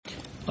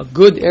A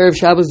good Erev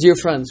Shabbos, dear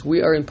friends.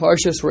 We are in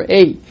Parshas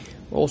Re'eh.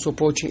 We're also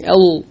approaching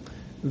Elul,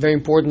 a very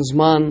important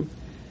Zman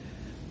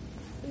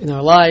in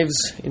our lives,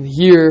 in the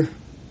year,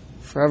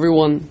 for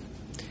everyone.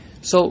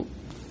 So,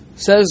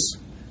 says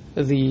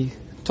the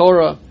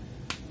Torah,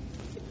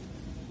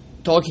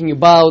 talking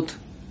about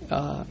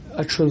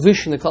a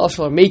transition the Klal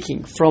Yisrael are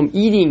making from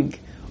eating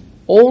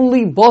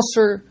only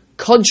basar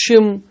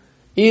kodshim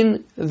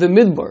in the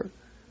Midbar.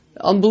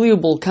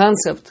 Unbelievable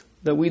concept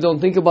that we don't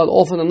think about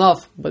often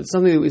enough, but it's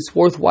something that it's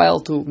worthwhile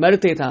to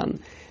meditate on.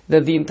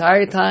 That the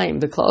entire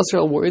time the Klal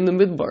Yisrael were in the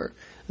Midbar,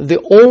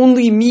 the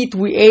only meat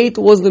we ate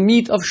was the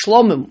meat of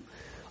shlomim,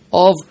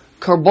 of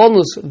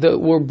karbonos that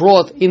were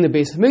brought in the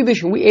Beis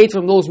Hamikdash, and we ate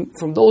from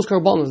those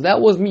karbonos.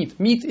 That was meat.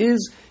 Meat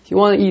is, if you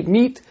want to eat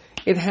meat,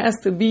 it has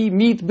to be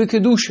meat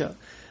b'kedusha.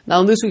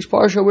 Now in this week's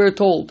parsha we're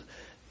told,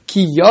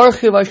 Ki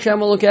yarchiv Hashem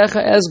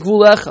Elokecha es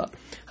gvulecha.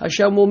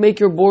 Hashem will make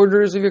your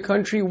borders of your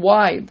country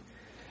wide,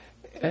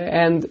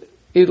 and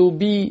it'll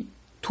be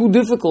too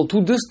difficult,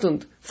 too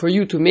distant for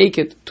you to make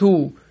it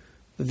to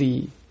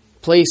the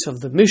place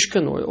of the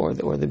Mishkan or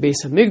the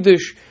Beis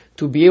Hamikdash,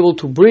 to be able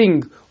to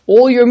bring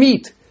all your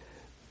meat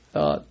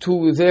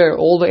to there,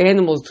 all the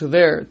animals to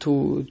there,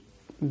 to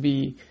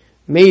be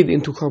made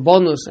into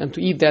karbonos and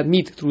to eat that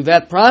meat through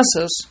that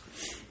process.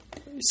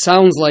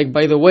 Sounds like,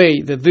 by the way,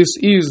 that this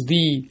is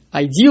the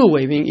ideal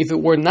way. Meaning, if it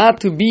were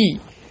not to be,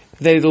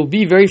 that it'll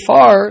be very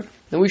far,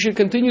 then we should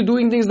continue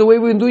doing things the way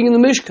we've been doing in the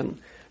Mishkan.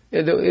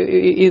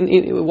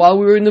 While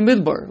we were in the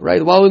Midbar,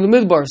 right? While in the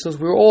Midbar, since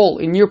we were all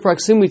in near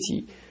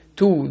proximity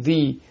to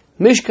the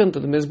Mishkan,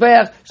 to the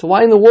Mizbeach, so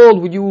why in the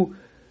world would you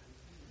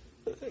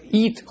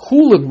eat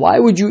chulin? Why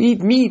would you eat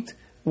meat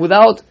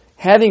without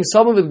having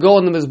some of it go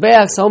on the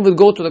Mizbeach, some of it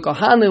go to the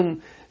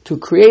Kohanim, to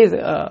create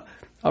a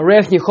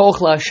Rech Nichoch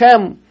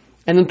LaHashem,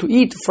 and then to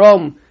eat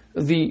from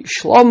the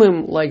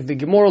Shlomim, like the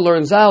Gemara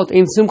learns out,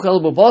 in Simcha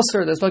El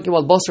Basar, that's talking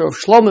about Basar of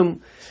Shlomim.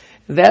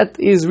 That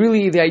is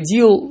really the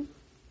ideal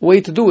way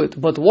to do it.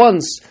 But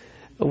once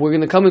we're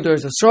going to come into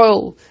Eretz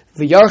Yisrael,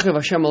 the Yarchiv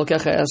Hashem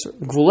Elokecha es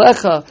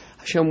Gvulecha,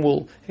 Hashem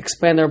will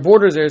expand our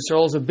borders. Eretz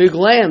Yisrael is a big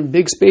land,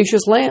 big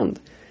spacious land.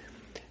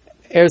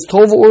 Eretz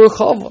Tova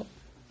Uruchava.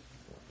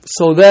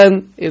 So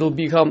then it'll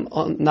become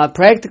not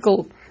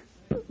practical.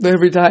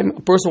 Every time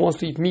a person wants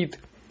to eat meat,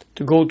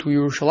 to go to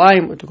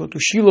Yerushalayim or to go to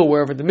Shiloh,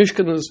 wherever the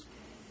Mishkan is,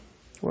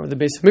 or the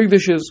Beis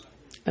Hamikdash is,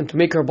 and to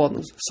make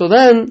karbonos. So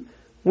then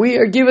we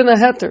are given a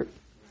heter.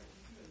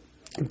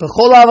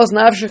 B'chol avas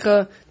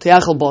nafshecha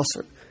te'achal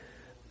basar.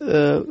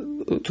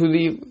 To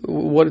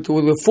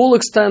the full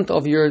extent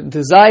of your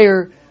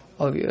desire,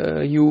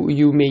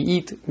 you may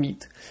eat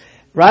meat.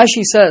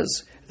 Rashi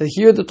says that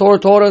here the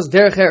Torah is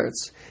derech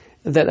eretz,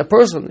 that a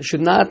person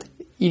should not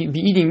be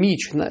eating meat.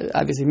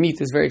 Obviously,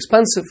 meat is very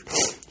expensive.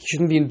 He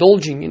shouldn't be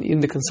indulging in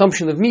the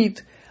consumption of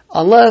meat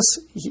unless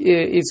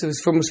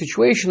it's from a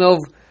situation of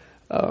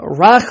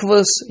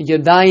rachvas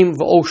yadayim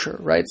v'osher,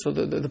 right? So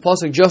the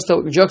pasuk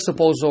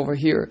juxtaposes over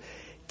here,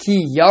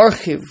 ki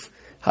yarchiv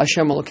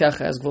Hashem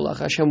Elokecha es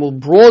gvulecha. Hashem will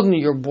broaden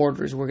your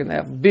borders. We're going to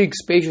have big,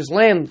 spacious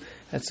land.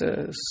 That's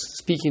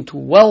speaking to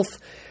wealth.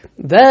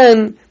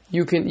 Then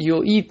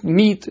you'll eat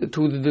meat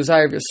to the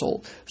desire of your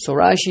soul. So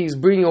Rashi is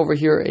bringing over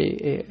here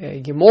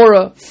a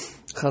Gemara,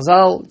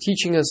 Chazal,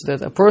 teaching us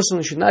that a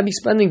person should not be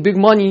spending big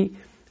money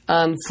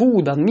on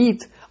food, on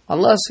meat,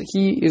 unless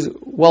he is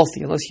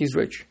wealthy, unless he is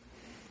rich.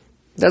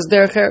 That's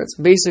derech eretz,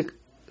 basic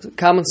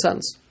common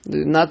sense.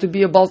 Not to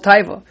be a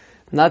baltaiva,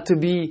 not to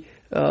be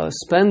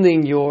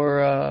spending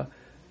your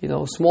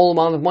small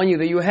amount of money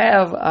that you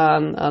have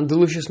on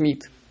delicious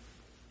meat.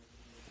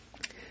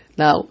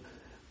 Now,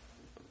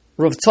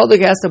 Rav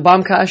Tzadok asked a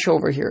Bam Kasha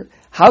over here.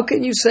 How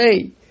can you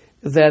say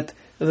that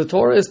the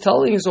Torah is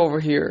telling us over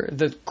here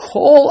that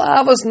kol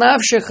avas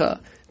nafshecha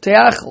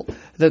te'achel,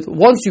 that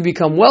once you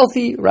become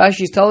wealthy,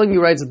 Rashi is telling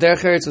you, right, that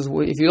derech eretz is,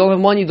 if you don't have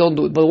money, don't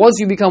do it. But once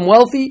you become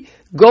wealthy,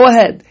 go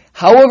ahead,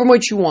 however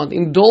much you want,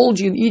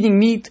 indulge in eating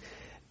meat,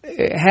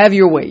 have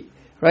your way,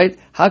 right?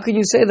 How can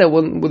you say that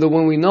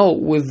when we know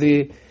with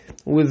the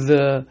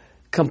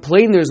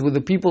complainers, with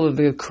the people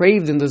that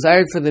craved and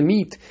desired for the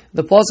meat,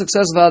 the pasuk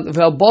says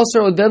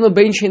 "V'albasar odenu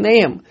bein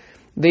sheineim."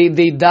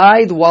 They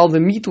died while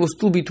the meat was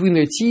still between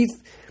their teeth,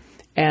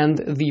 and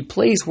the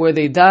place where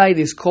they died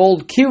is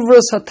called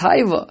Kivras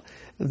HaTaiva,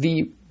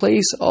 the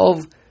place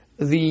of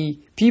the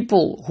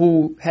people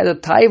who had a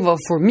taiva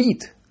for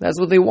meat. That's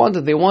what they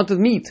wanted. They wanted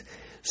meat.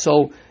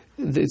 So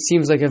it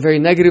seems like a very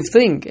negative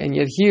thing, and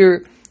yet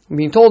here we're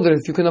being told that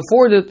if you can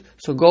afford it,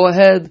 so go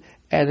ahead,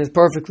 and it's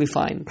perfectly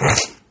fine.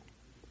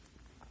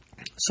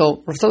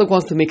 So Rav Tzadok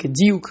wants to make a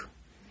diuk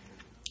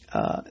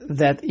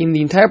that in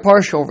the entire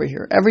parsha over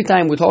here, every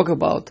time we talk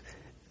about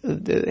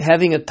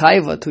having a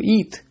taiva to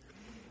eat,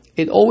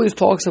 it always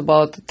talks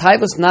about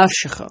taivas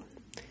nafshecha.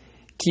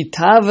 Ki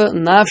tava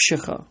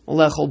nafshecha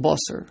lechol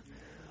basar.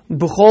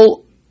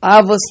 B'chol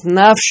avas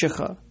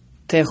nafshecha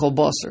techol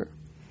basar.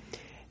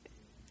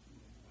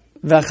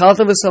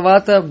 V'achalta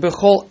v'savata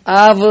b'chol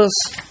avas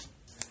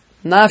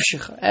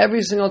nafshecha.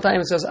 Every single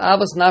time it says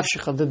avas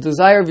nafshecha, the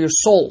desire of your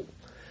soul.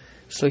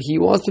 So he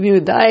wants to be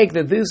medayek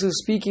that this is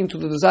speaking to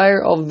the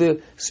desire of the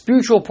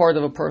spiritual part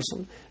of a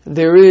person.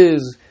 There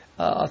is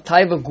a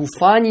taiva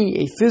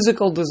gufani, a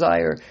physical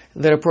desire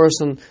that a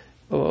person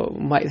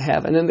might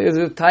have. And then there's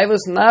a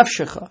taivas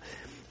nafshecha,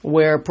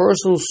 where a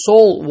person's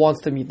soul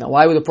wants to eat. Now,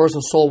 why would a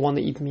person's soul want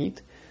to eat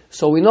meat?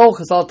 So we know,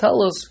 Chazal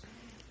tell us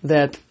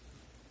that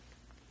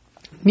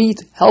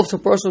meat helps a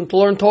person to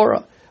learn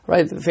Torah.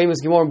 Right? The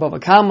famous Gemara in Bava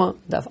Kama,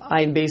 Daf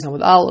Ayin Beis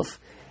Amud Aleph,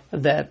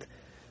 that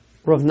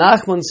Rav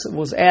Nachman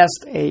was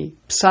asked a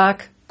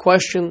psak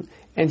question,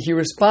 and he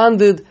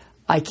responded,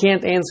 I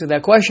can't answer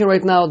that question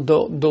right now.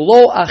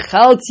 Dolo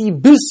achalti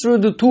bisra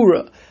de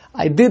Torah.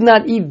 I did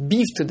not eat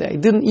beef today. I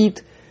didn't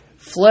eat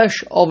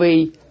flesh of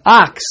a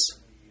ox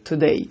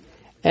today.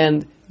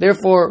 And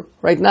therefore,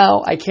 right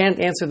now, I can't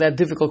answer that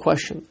difficult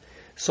question.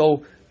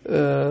 So,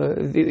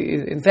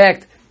 in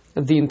fact,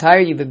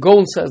 the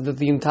Gaon says that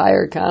the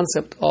entire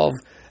concept of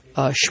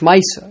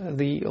Shmaisa,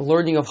 the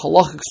learning of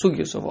halachic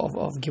sugyas,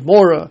 of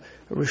Gemara,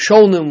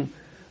 Rishonim,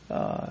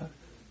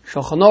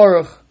 Shulchan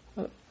Aruch,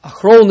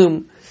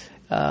 Achronim,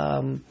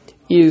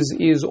 is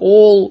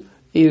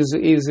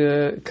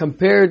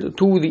compared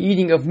to the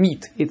eating of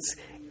meat. It's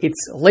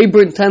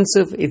labor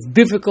intensive, it's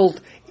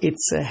difficult, it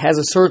has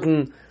a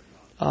certain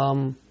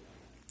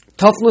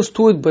toughness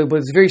to it, but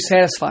it's very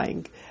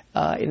satisfying.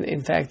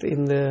 In fact,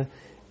 in the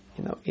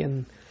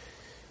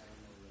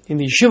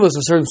yeshivas,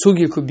 a certain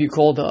sugya could be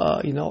called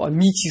a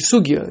meaty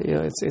sugya.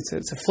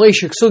 It's a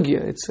fleshik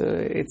sugya.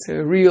 It's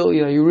a real.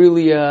 You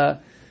really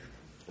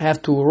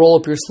have to roll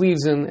up your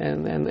sleeves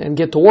and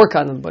get to work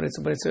on it. But it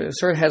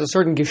has a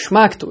certain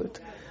geschmack to it.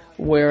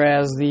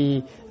 Whereas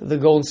the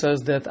Gaon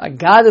says that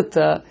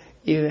agadata,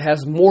 it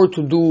has more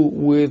to do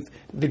with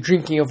the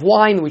drinking of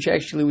wine, which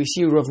actually we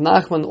see Rav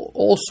Nachman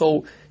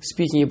also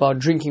speaking about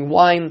drinking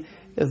wine,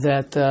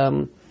 that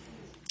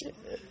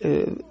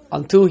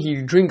until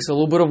he drinks a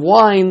little bit of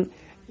wine,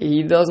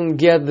 he doesn't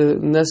get the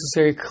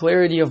necessary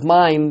clarity of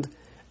mind.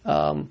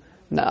 Now,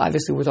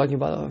 obviously, we're talking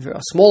about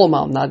a small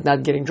amount,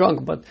 not getting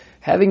drunk, but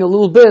having a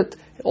little bit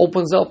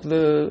opens up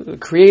the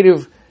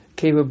creative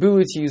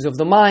capabilities of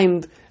the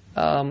mind.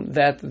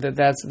 That's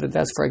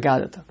for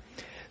Agadata.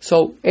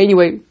 So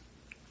anyway,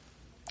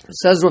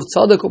 says Rav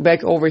Tzadok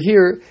back over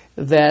here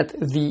that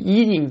the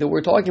eating that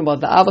we're talking about,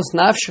 the avas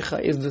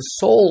nafshecha, is the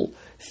soul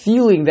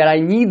feeling that I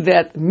need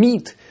that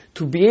meat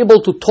to be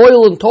able to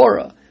toil in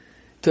Torah,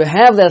 to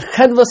have that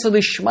chedvas of the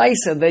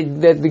shmaisa,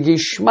 that the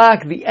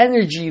geschmack, the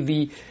energy,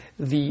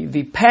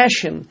 the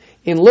passion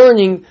in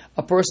learning,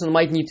 a person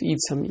might need to eat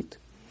some meat.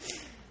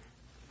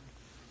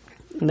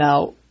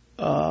 Now,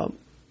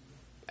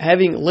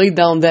 having laid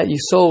down that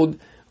yesod,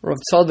 Rav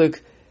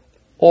Tzadok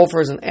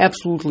offers an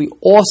absolutely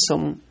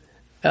awesome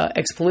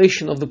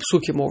explanation of the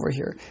psukim over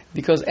here,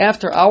 because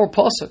after our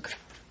pasuk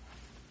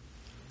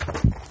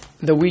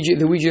that we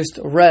just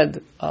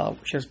read,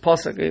 which is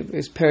pasuk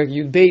is Perek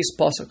Yud Beis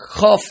pasuk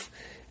Chaf,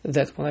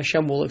 that when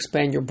Hashem will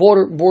expand your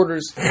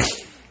borders,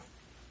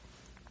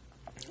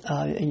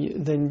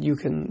 then you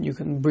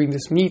can bring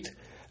this meat,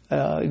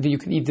 you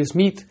can eat this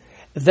meat.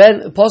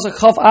 Then pasuk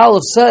Chaf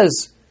Aleph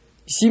says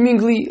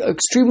seemingly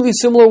extremely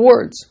similar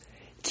words.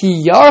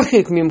 Ki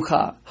yarchik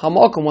mimcha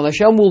hamakom, when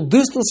Hashem will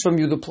distance from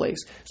you the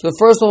place. So the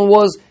first one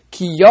was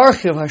Ki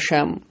yarchiv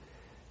Hashem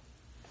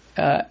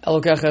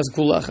Elokecha es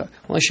gulecha,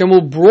 when Hashem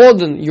will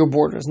broaden your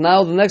borders.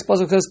 Now the next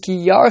pasuk says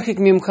Ki yarchik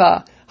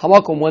mimcha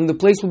hamakom, when the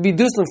place will be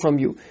distant from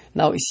you.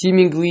 Now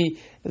seemingly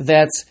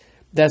that's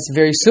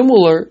very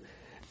similar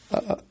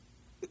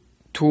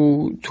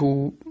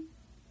to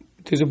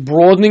there's a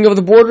broadening of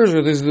the borders,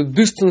 or there's the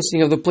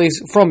distancing of the place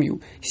from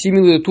you.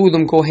 Seemingly the two of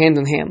them go hand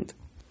in hand.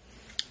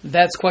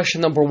 That's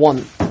question number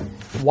one.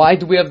 Why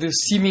do we have this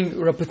seeming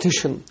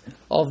repetition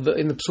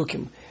in the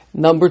psukim?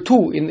 Number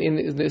two,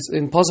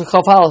 in pasuk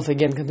Chaf Aleph,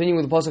 again continuing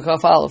with the pasuk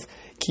Chaf Aleph,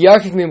 Ki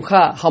yarchik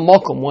mimcha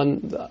hamakom,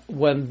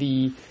 when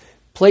the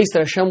place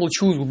that Hashem will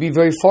choose will be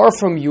very far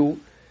from you.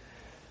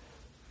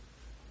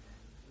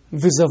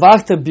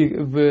 V'zavachta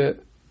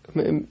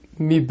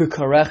mi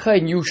bekarecha,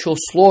 and you shall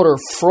slaughter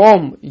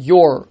from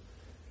your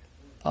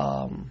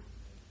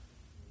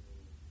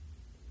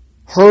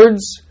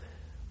herds,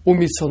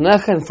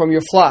 umitzonecha, and from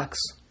your flocks.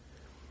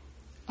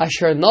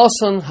 Asher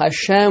nasan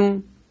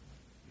Hashem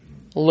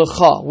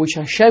lecha, which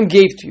Hashem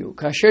gave to you,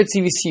 kasher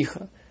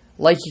tzivisicha,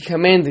 like He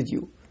commanded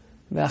you.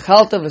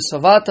 Ve'achalta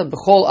v'savata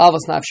b'chol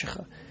avas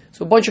nafshecha.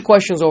 So a bunch of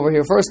questions over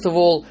here. First of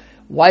all,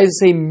 why does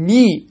it say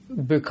mi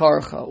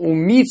bekarcha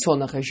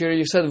umitzonecha?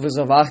 You said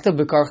v'zavachta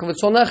bekarcha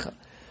v'tzonecha.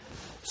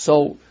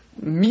 So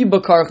mi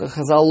bekarcha,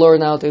 as I'll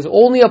learn out, is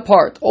only a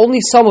part, only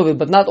some of it,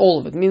 but not all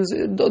of it. It means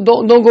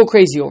don't go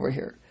crazy over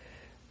here.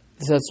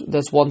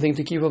 That's one thing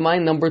to keep in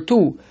mind. Number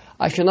two,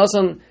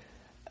 Ashkenasan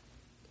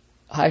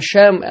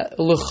Hashem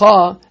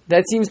lecha,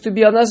 that seems to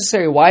be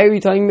unnecessary. Why are you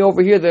telling me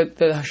over here that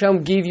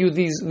Hashem gave you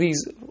these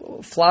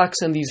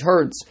flocks and these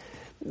herds?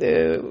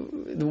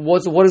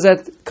 What is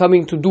that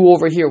coming to do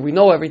over here? We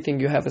know everything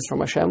you have is from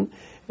Hashem.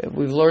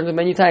 We've learned it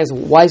many times.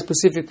 Why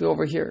specifically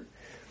over here?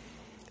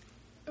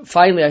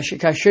 Finally,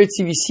 kasher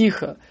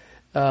tzivisicha,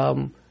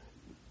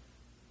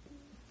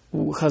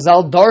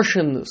 Chazal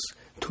darshan this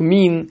to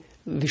mean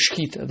the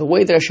shechita, the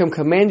way that Hashem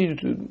commanded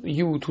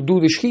you to do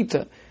the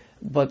shechita.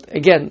 But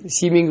again,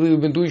 seemingly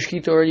we've been doing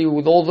shechita already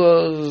with all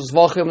the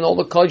zvachim and all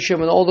the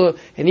kodshim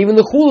and even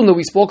the chulin that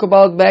we spoke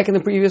about back in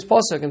the previous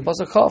pasuk, in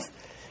pasuk chaf,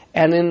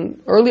 and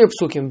in earlier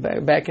psukim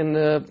back in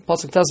the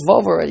pasuk tas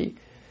vav already,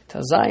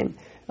 tas zayin,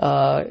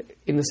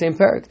 in the same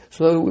parak.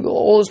 So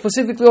all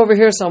specifically over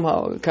here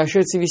somehow,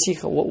 kasher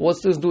tzivisicha,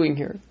 what's this doing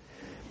here?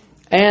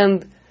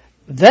 And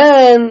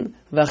then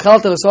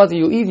v'achalta v'savata,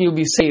 you eat and you'll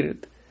be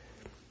sated.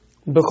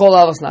 B'chol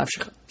avas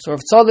nafshecha. So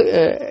Rav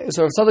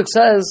Tzadok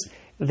says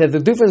that the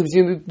difference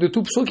between the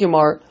two psukim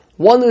are,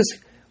 one is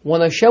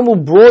when Hashem will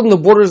broaden the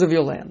borders of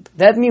your land.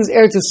 That means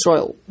Eretz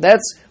Yisrael.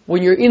 That's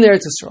when you're in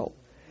Eretz Yisrael.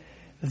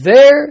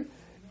 There,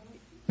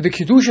 the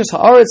Kedushas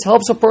Haaretz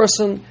helps a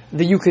person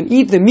that you can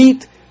eat the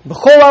meat,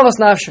 b'chol avas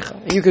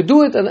nafshecha. And you can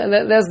do it, and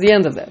that's the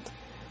end of that.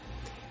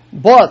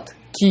 But,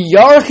 ki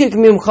yarchik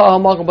mimcha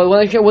hamakom, but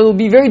when it will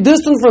be very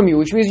distant from you,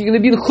 which means you're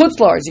going to be in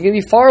chutzlars, you're going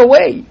to be far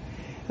away,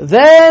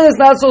 then it's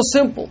not so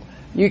simple.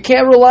 You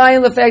can't rely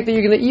on the fact that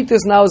you're going to eat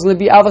this now. It's going to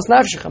be avas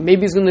nafshecha.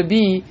 Maybe it's going to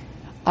be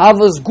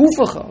avas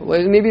gufacha.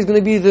 Maybe it's going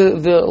to be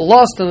the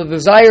lust and the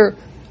desire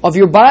of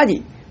your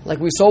body, like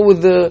we saw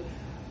with the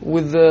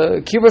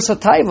kivras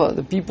hataiva,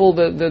 the people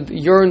that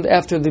yearned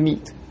after the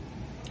meat.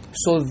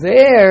 So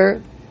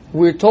there,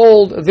 we're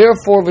told,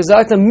 therefore,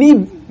 v'zakta mi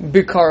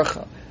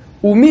bikarcha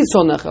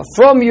umitzonecha,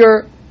 from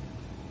your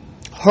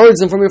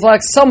herds and from your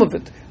flocks, some of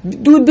it.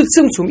 Do it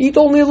b'tzimtzum. Eat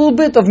only a little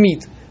bit of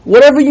meat.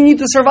 Whatever you need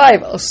to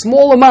survive, a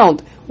small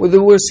amount.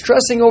 Whether we're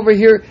stressing over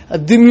here a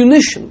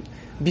diminution,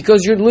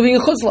 because you're living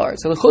in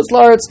chutzlaretz. And in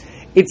chutzlaretz,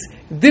 it's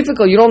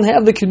difficult. You don't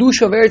have the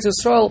kedusha of Eretz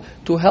Yisrael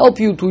to help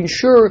you to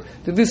ensure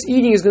that this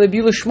eating is going to be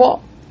lishma.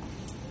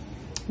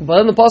 But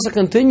then the pasuk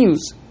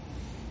continues,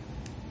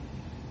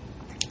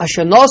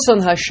 Asher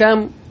nasan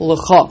Hashem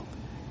lecha.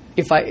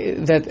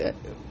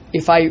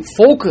 If I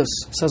focus,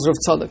 says Rav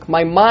Tzadok,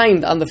 my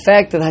mind on the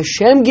fact that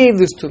Hashem gave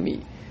this to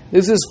me,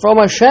 this is from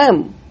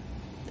Hashem,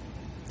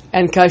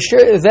 and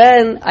kasher,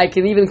 then I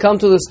can even come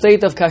to the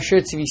state of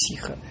kasher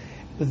tzivisicha,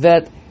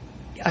 that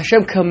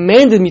Hashem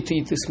commanded me to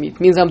eat this meat.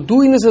 Means I'm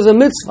doing this as a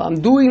mitzvah. I'm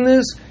doing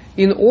this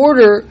in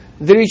order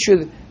that it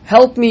should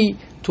help me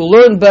to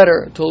learn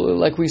better. To,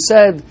 like we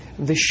said,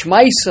 the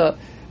shmaisa,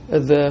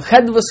 the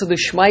chedvas of the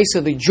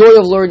shmaisa, the joy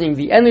of learning,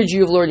 the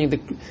energy of learning,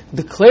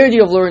 the clarity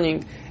of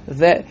learning.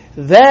 That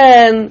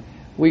then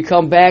we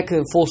come back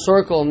in full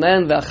circle, and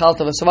then the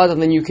achalta v'savat,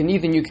 and then you can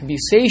eat and you can be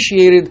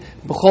satiated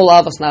b'chol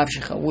avas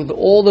nafshecha, with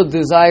all the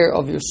desire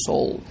of your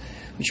soul.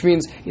 Which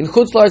means in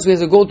chutzlars we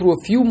have to go through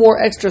a few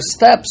more extra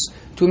steps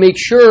to make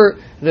sure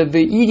that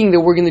the eating that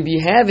we're going to be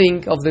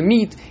having of the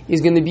meat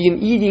is going to be an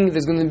eating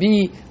that's going to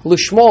be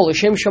lishmol,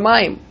 l'shem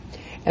shamayim.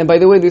 And by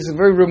the way, this is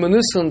very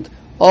reminiscent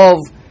of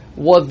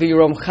what the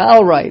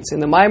Ramchal writes in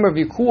the Maimer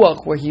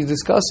Vikuach, where he's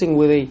discussing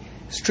with a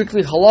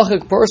strictly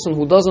halachic person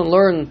who doesn't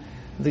learn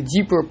the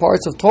deeper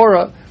parts of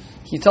Torah.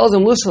 He tells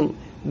him, listen,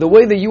 the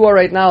way that you are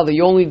right now, that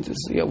you only,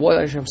 what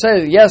Hashem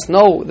says, yes,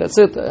 no, that's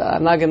it.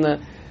 I'm not going to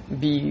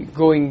be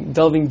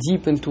delving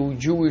deep into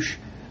Jewish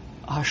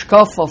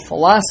hashkafa,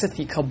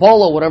 philosophy,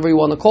 Kabbalah, whatever you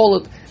want to call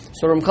it.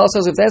 So Ramchal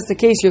says, if that's the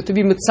case, you have to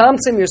be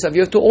mitzamtzim yourself.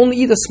 You have to only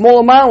eat a small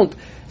amount,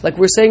 like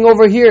we're saying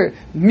over here,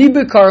 mi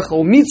bekarcha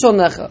or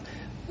mitzonecha,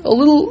 a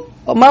little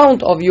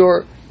amount of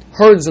your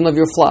herds and of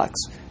your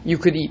flocks you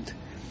could eat.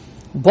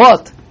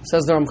 But,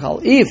 says the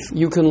Ramchal, if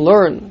you can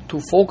learn to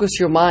focus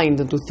your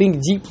mind and to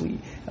think deeply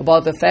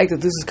about the fact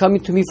that this is coming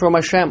to me from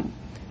Hashem,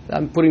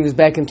 I'm putting this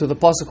back into the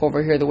pasuk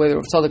over here, the way the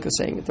Rav Tzadok is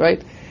saying it,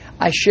 right?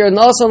 Asher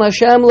nasan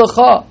Hashem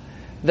lecha,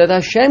 that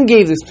Hashem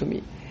gave this to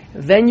me.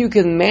 Then you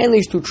can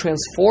manage to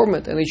transform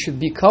it, and it should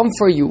become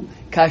for you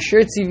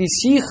kasher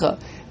tzivisicha,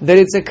 that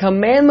it's a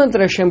commandment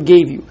that Hashem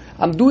gave you.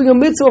 I'm doing a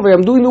mitzvah over here.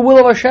 I'm doing the will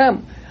of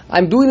Hashem.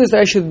 I'm doing this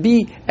that I should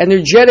be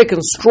energetic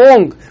and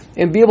strong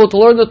and be able to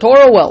learn the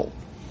Torah well.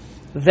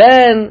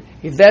 Then,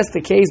 if that's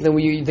the case, then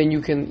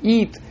you can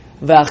eat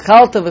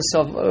v'achalta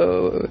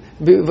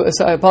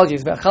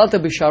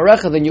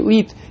b'sharecha, then you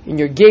eat in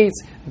your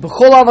gates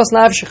b'chol avas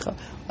nafshecha,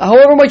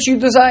 however much you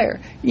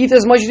desire. Eat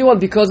as much as you want,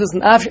 because it's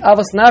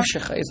avas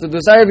nafshecha. It's the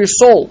desire of your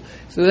soul.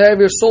 It's the desire of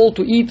your soul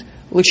to eat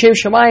l'shem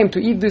shamayim, to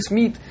eat this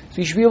meat, so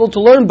you should be able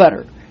to learn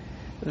better.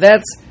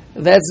 That's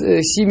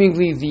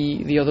seemingly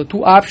the other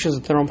two options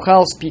that the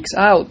Ramchal speaks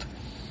out,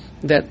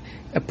 that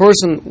a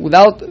person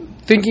without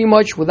thinking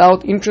much,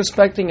 without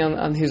introspecting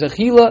on his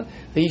achila,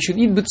 that he should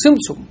eat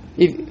b'tzimtzum,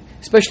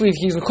 especially if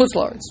he's in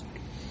chutzlaretz.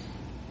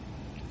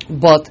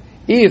 But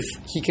if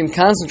he can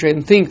concentrate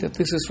and think that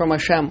this is from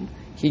Hashem,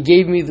 He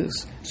gave me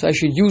this, so I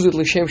should use it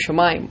l'shem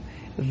shamayim,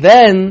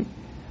 then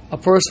a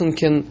person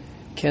can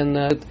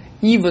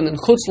even in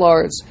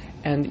chutzlaretz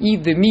and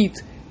eat the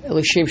meat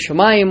l'shem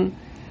shamayim.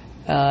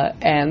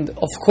 And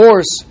of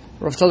course,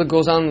 Rav Tzadok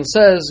goes on and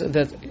says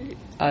that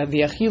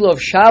the achila of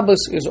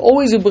Shabbos is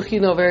always a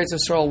bechina of Eretz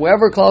Yisrael.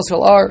 Wherever Klal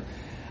Yisrael are,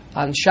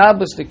 on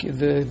Shabbos the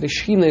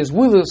Shechina is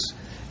with us.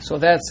 So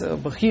that's a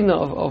bechina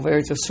of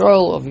Eretz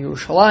Yisrael, of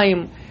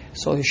Yerushalayim.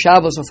 So the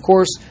Shabbos, of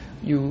course,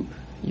 you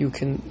you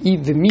can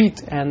eat the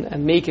meat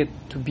and make it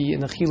to be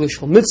an achila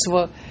shel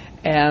mitzvah.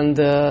 And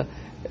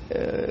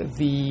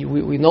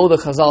we know the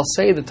Chazal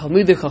say the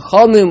Talmidei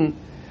Chachamim,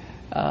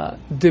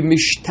 the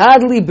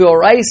mishtadli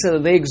beoraisa,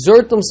 that they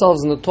exert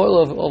themselves in the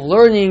toil of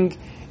learning.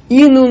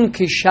 Inun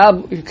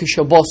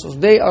kishabosos,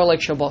 they are like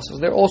Shabbosos.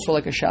 They're also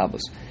like a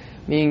Shabbos.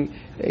 Meaning,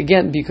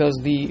 again, because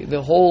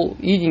the whole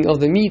eating of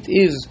the meat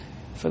is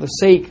for the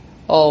sake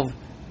of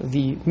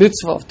the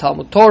mitzvah of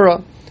Talmud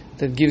Torah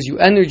that gives you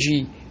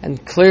energy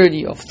and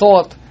clarity of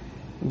thought.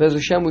 Be'ez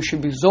Hashem, we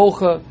should be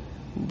zocha.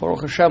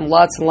 Baruch Hashem,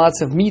 lots and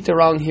lots of meat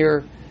around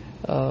here,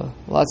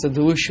 lots of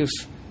delicious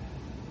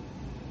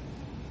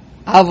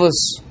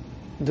avos.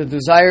 The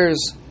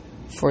desires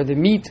for the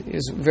meat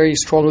is very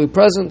strongly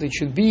present. It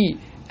should be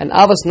an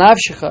avos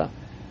nafshecha.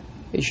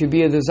 It should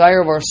be a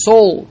desire of our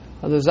soul,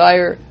 a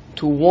desire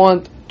to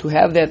want to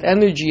have that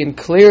energy and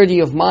clarity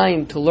of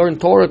mind to learn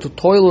Torah, to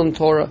toil in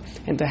Torah,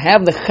 and to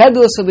have the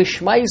chedus of the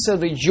shmaisa,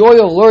 the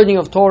joy of learning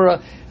of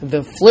Torah,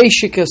 the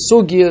fleishike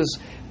sugyas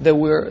that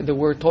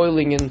we're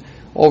toiling in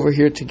over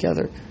here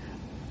together.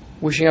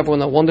 Wishing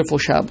everyone a wonderful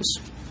Shabbos.